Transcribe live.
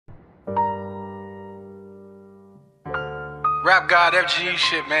Rap God FGE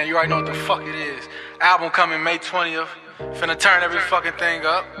shit, man. You already know what the fuck it is. Album coming May 20th. Finna turn every fucking thing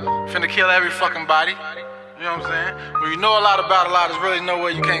up. Finna kill every fucking body. You know what I'm saying? When you know a lot about a lot, there's really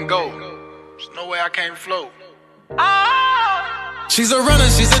nowhere you can't go. There's no way I can't float. She's a runner,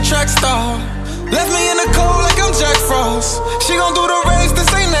 she's a track star. Left me in the cold like I'm Jack Frost. She gon' do the race,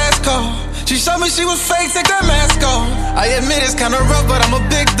 this ain't Nascar. She showed me she was fake, take that mask off. I admit it's kinda rough, but I'm a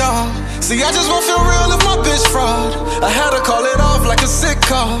big dog. See, I just won't feel real if my bitch fraud. I had to call it off like a sick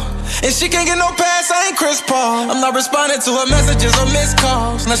call. And she can't get no pass, I ain't Chris Paul. I'm not responding to her messages or missed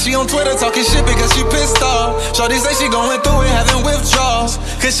calls. Now she on Twitter talking shit because she pissed off. Shawty say she going through it, having withdrawals.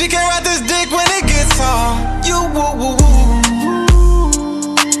 Cause she can't ride this dick when it gets hard. You woo-woo-woo.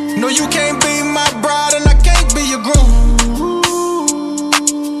 No, you can't be my bride and I can't be your groom.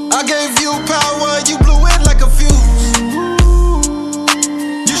 I gave you power, you blew it like a fuse.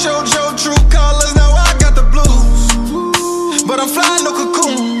 You showed your true colors, now I got the blues. But I'm flying no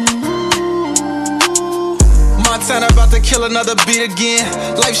cocoon. Montana about to kill another beat again.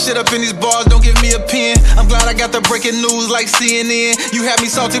 Life shit up in these bars, don't give me a pen. I'm glad I got the breaking news like CNN. You had me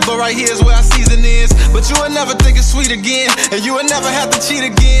salty, but right here is where our season is. But you would never think it's sweet again. And you would never have to cheat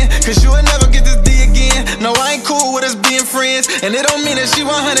again. Cause you would never get this D again. No, I ain't cool with us being friends. And it don't mean that she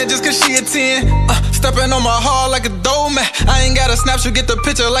 100 just cause she a 10. Stepping on my heart like a doormat. I ain't got a snap, you get the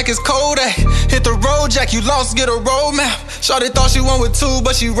picture like it's Kodak. Hit the road, Jack, you lost, get a roadmap. Shawty thought she won with two,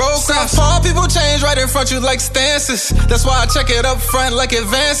 but she rolled crap. All people change right in front you like stances. That's why I check it up front like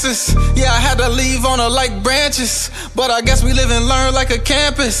advances. Yeah, I had to leave on her like branches. But I guess we live and learn like a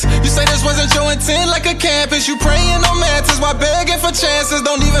campus. You say this wasn't your intent like a campus. You praying on mantis while begging for chances.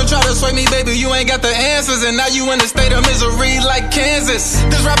 Don't even try to sway me, baby, you ain't got the answers. And now you in a state of misery like Kansas.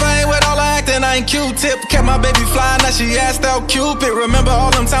 This rapper ain't with all the acting, I ain't Q-tip. Kept my baby fly, now she asked out Cupid. Remember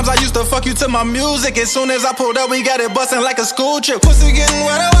all them times I used to fuck you to my music. As soon as I pulled up, we got it bustin' like a school trip. Pussy getting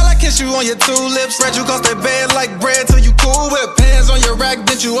wetter while I kiss you on your two lips. Spread you across the bed like bread till you cool whip. Hands on your rack,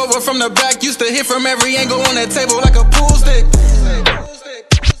 bent you over from the back. Used to hit from every angle on that table like a pool stick.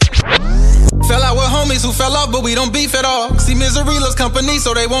 Fell out with homies who fell off, but we don't beef at all. See, misery loves company,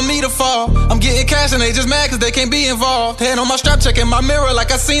 so they want me to fall. I'm getting cash and they just mad cause they can't be involved. Head on my strap, checking my mirror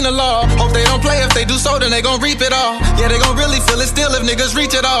like I seen the law. Hope they don't play, if they do so, then they gon' reap it all. Yeah, they gon' really feel it still if niggas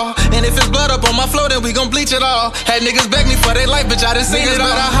reach it all. And if it's blood up on my floor, then we gon' bleach it all. Had niggas beg me for their life, bitch, I done seen it all. Niggas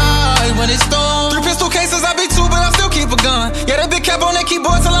better hide when it's storm. 3 pistol cases, I be 2, but I still keep a gun. Yeah, that big cap on that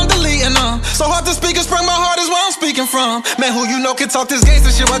keyboard till I'm deleting them. So hard to speak and sprung my heart is where I'm speaking from. Man, who you know can talk this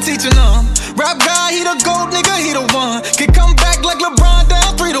gangsta shit while teaching them. Rap guy, he the GOAT, nigga, he the one. Can come back like LeBron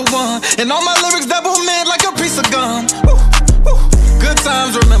down 3-1. And all my lyrics double mint like a piece of gum. Woo, woo. Good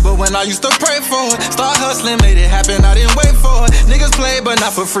times, remember when I used to pray for it. Start hustling, made it happen, I didn't wait for it. Niggas play, but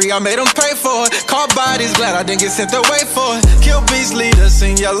not for free, I made them pay for it. Caught bodies, glad I didn't get sent away for it. Kill beats leader,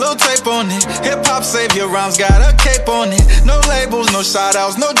 sing yellow tape on it. Hip-hop savior rhymes, got a cape on it. No labels, no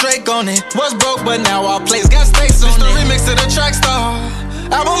shout-outs, no Drake on it. Was broke, but now our place got stakes on it. It's the remix to the trackstar.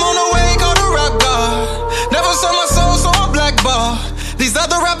 Album on the way, called the Rap God. Never sold my soul, so I'm blackballed. These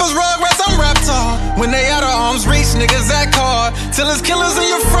other rappers rugrats, I'm rap tall. When they out of arms reach, niggas act hard. Till it's killers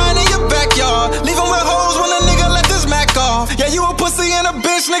in your front and your backyard. Leave them with hoes when a nigga let this Mac off. Yeah, you a pussy and a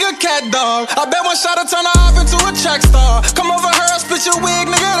bitch, nigga, cat dog. I bet one shot'll turn her off into a track star. Come over her, I'll split your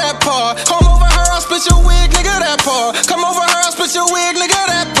wig, nigga, that part. Come over her, I'll split your wig, nigga, that part. Come over her, I'll split your wig,